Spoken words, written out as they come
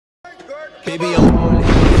Baby, I'm holy.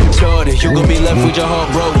 Shorty, you gon' be left with your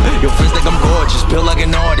heart broke. Your friends think I'm gorgeous, built like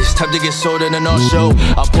an artist. Time to get sold in an art show.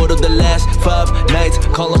 I pulled up the last 5 nights,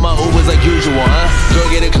 calling my Ubers like usual, huh? Girl,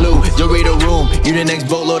 get a clue, you'll read a room. You the next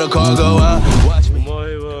boatload of cargo, huh? Watch me.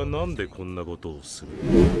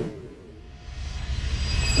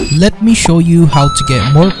 Let me show you how to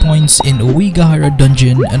get more points in Ouwigahara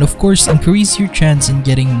dungeon and of course increase your chance in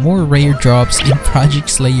getting more rare drops in Project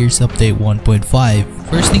Slayers update 1.5.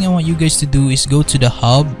 First thing I want you guys to do is go to the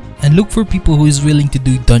hub and look for people who is willing to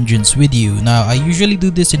do dungeons with you. Now I usually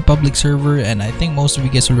do this in public server and I think most of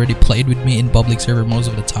you guys already played with me in public server most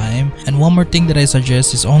of the time. And one more thing that I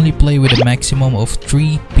suggest is only play with a maximum of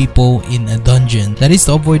 3 people in a dungeon. That is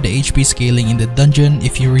to avoid the HP scaling in the dungeon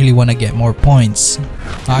if you really want to get more points.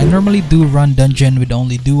 I normally do run dungeon with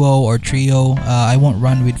only duo or trio. I won't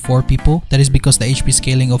run with 4 people. That is because the HP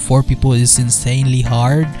scaling of 4 people is insanely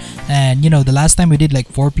hard. And you know, the last time we did like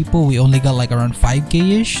 4 people, we only got like around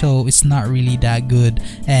 5k-ish. So it's not really that good.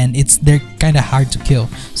 And they're kind of hard to kill.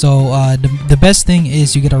 So the best thing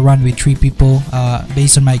is you gotta run with 3 people.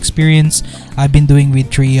 Based on my experience, I've been doing with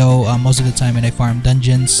trio most of the time when I farm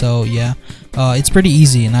dungeons. So yeah. It's pretty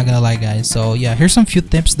easy, not gonna lie guys. So yeah, here's some few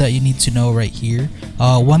tips that you need to know right here.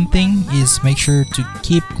 One thing is make sure to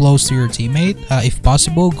keep close to your teammate. If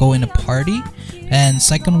possible, go in a party. And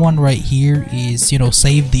second one right here is, you know,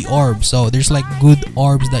 save the orbs. So there's like good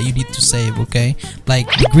orbs that you need to save, okay? Like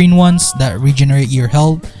the green ones that regenerate your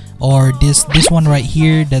health, or this one right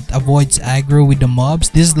here that avoids aggro with the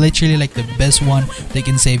mobs. This is literally like the best one that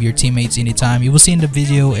can save your teammates anytime. You will see in the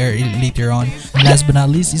video later on. And last but not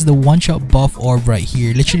least is the one-shot buff orb right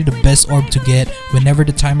here. Literally the best orb to get whenever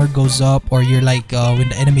the timer goes up, or you're like when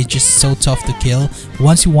the enemy is just so tough to kill.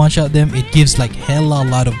 Once you one-shot them, it gives like hella a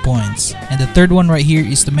lot of points. And the third one right here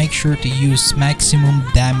is to make sure to use maximum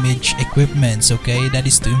damage equipments, okay? That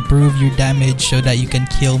is to improve your damage so that you can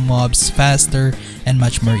kill mobs faster and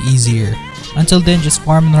much more easier. Until then, just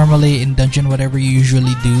farm normally in dungeon, whatever you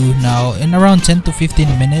usually do. Now in around 10 to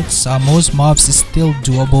 15 minutes, most mobs is still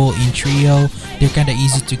doable in trio. They're kind of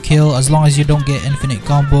easy to kill. As long as you don't get infinite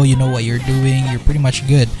combo, you know what you're doing, you're pretty much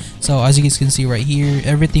good. So as you guys can see right here,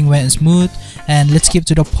 everything went smooth. And let's skip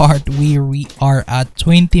to the part where we are at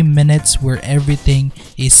 20 minutes where everything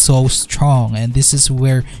is so strong, and this is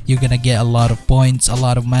where you're gonna get a lot of points, a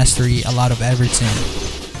lot of mastery, a lot of everything.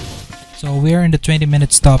 So we are in the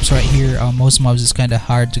 20-minute stops right here. Most mobs is kind of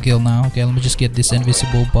hard to kill now. Okay, let me just get this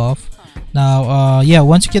invisible buff. Now, yeah,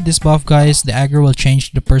 once you get this buff, guys, the aggro will change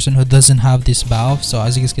to the person who doesn't have this buff. So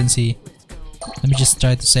as you guys can see, let me just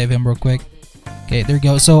try to save him real quick. Okay, there you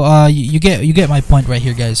go. So you get my point right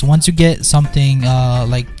here, guys. Once you get something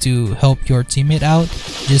like to help your teammate out,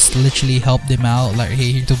 just literally help them out, like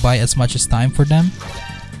here to buy as much as time for them.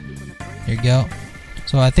 There you go.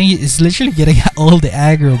 So I think it's literally getting all the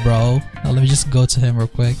aggro, bro. Now let me just go to him real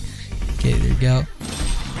quick. Okay, there you go.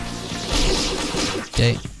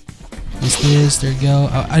 Okay, this, there you go.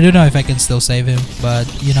 I don't know if I can still save him,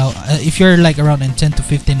 but you know, if you're like around in 10 to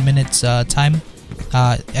 15 minutes time,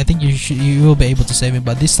 I think you will be able to save him.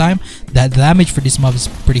 But this time, the damage for this mob is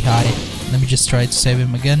pretty high. Let me just try to save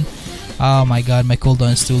him again. Oh my god, my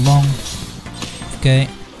cooldown is too long. Okay.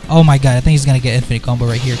 Oh my god, I think he's gonna get infinite combo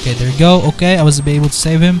right here. Okay, there you go. Okay, I was able to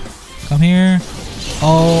save him. Come here.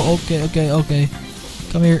 Oh, okay.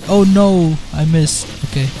 Come here. Oh no, I missed.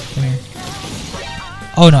 Okay, come here.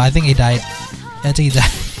 Oh no, I think he died. I think he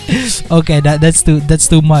died. Okay, that's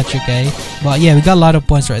too much. Okay, but yeah, we got a lot of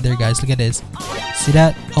points right there, guys. Look at this. See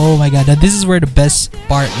that? Oh my god, this is where the best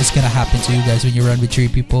part is gonna happen to you guys when you run with 3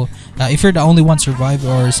 people. If you're the only one survive,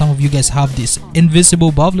 or some of you guys have this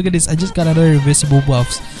invisible buff, look at this, I just got another invisible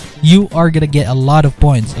buffs. You are gonna get a lot of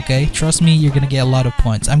points, okay? Trust me, you're gonna get a lot of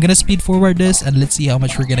points. I'm gonna speed forward this and let's see how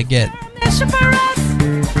much we're gonna get. Who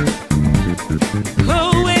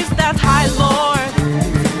is that high lord?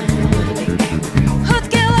 Who'd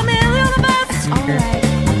kill a million of us? Alright.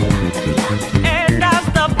 And as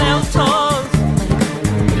the bell tolls,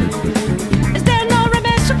 is there no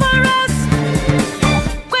redemption for us?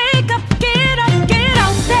 Wake up, get out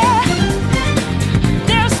there.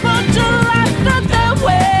 There's more to life than the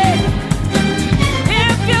way.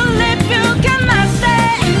 If you live, you cannot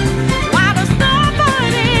stay. Why does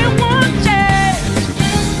nobody want change?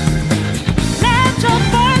 Let your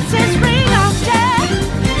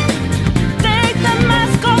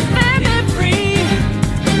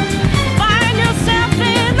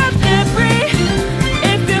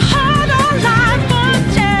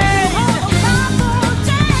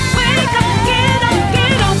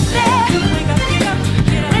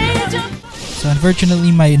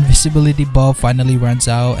unfortunately my invisibility buff finally runs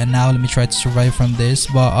out, and now let me try to survive from this.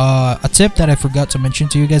 But a tip that I forgot to mention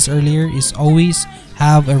to you guys earlier is always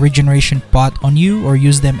have a regeneration pot on you, or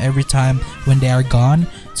use them every time when they are gone.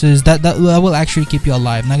 So that will actually keep you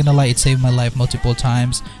alive. Not gonna lie, it saved my life multiple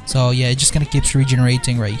times. So yeah, it just gonna keeps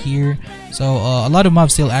regenerating right here. So a lot of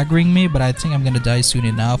mobs still aggroing me, but I think I'm gonna die soon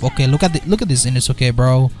enough. Okay, look at this, and it's okay,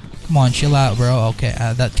 bro. Come on, chill out, bro. Okay,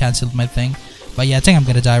 that canceled my thing. But yeah, I think I'm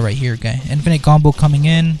gonna die right here. Okay, infinite combo coming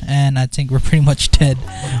in, and I think we're pretty much dead.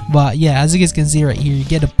 But yeah, as you guys can see right here, you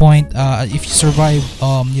get a point. If you survive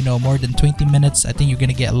you know, more than 20 minutes, I think you're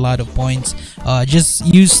gonna get a lot of points. Just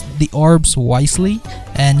use the orbs wisely,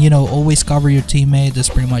 and you know, always cover your teammate. That's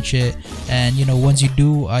pretty much it. And you know, once you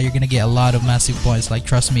do, you're gonna get a lot of massive points. Like,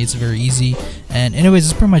 trust me, it's very easy. And anyways,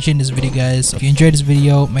 that's pretty much it in this video, guys. If you enjoyed this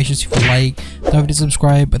video, make sure to like, don't forget to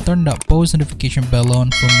subscribe, and turn that post notification bell on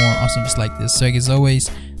for more awesomeness like this. So as always,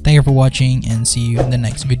 thank you for watching, and see you in the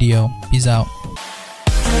next video. Peace out.